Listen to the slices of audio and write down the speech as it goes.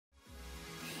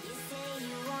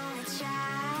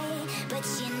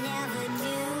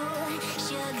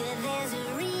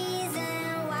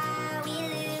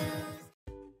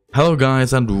Hello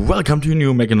guys and welcome to a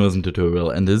new Mechanism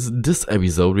tutorial, and in this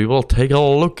episode we will take a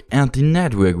look at the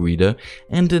network reader.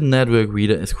 And the network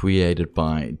reader is created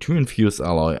by 2 infused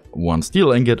alloy, 1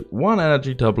 steel ingot, 1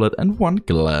 energy tablet and 1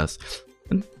 glass.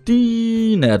 And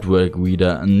the network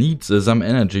reader needs some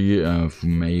energy,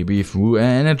 maybe through an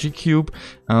energy cube,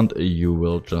 and you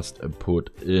will just put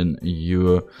in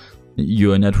your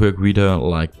network reader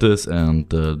like this, and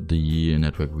the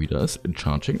network reader is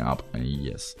charging up.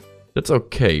 Yes. That's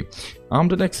okay.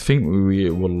 The next thing we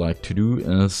would like to do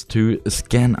is to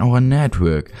scan our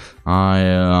network.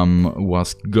 I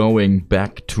was going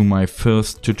back to my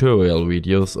first tutorial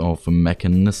videos of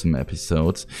Mekanism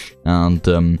episodes,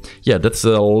 and yeah, that's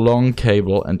a long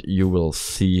cable, and you will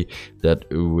see that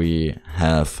we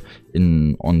have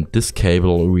on this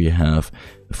cable we have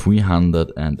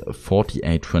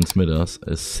 348 transmitters,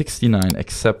 69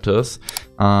 acceptors,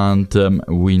 and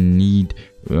we need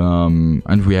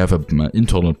and we have an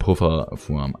internal puffer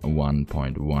from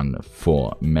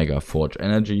 1.14 mega forge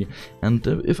energy. And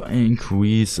if I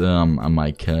increase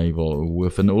my cable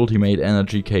with an ultimate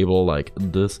energy cable like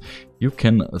this, you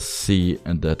can see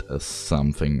that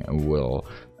something will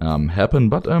happen.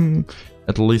 But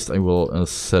at least I will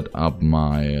set up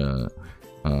my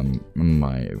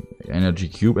my energy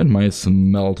cube and my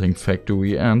smelting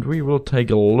factory, and we will take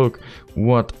a look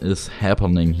what is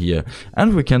happening here.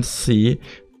 And we can see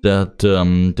that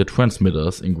the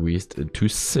transmitters increased to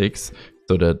 6,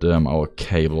 so that our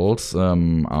cables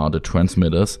are the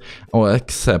transmitters. Our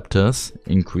acceptors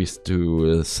increased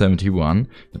to 71,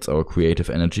 that's our creative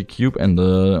energy cube, and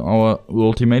our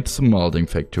ultimate smelting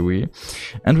factory.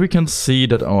 And we can see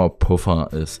that our puffer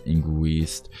is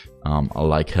increased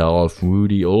like hell through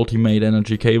the ultimate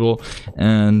energy cable.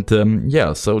 And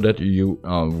yeah, so that you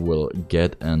will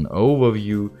get an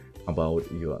overview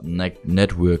about your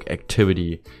network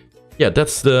activity. Yeah,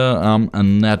 that's the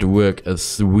network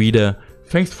reader.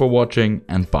 Thanks for watching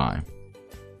and bye.